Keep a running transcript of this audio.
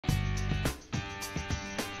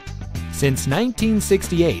Since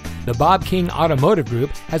 1968, the Bob King Automotive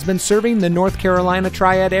Group has been serving the North Carolina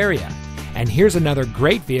Triad area. And here's another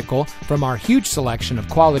great vehicle from our huge selection of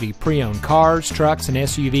quality pre-owned cars, trucks, and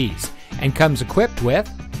SUVs, and comes equipped with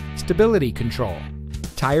stability control,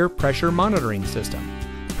 tire pressure monitoring system,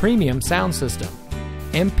 premium sound system,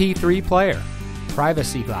 MP3 player,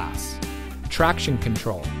 privacy glass, traction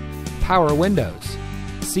control, power windows,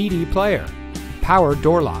 CD player, power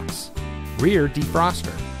door locks, rear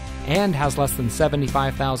defroster, and has less than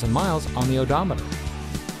 75,000 miles on the odometer.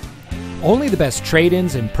 Only the best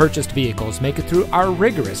trade-ins and purchased vehicles make it through our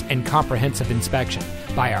rigorous and comprehensive inspection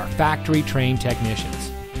by our factory-trained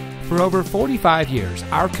technicians. For over 45 years,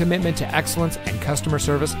 our commitment to excellence and customer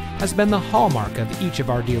service has been the hallmark of each of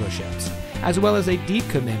our dealerships, as well as a deep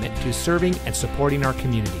commitment to serving and supporting our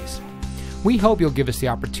communities. We hope you'll give us the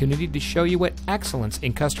opportunity to show you what excellence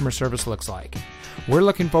in customer service looks like. We're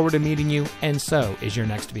looking forward to meeting you, and so is your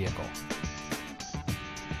next vehicle.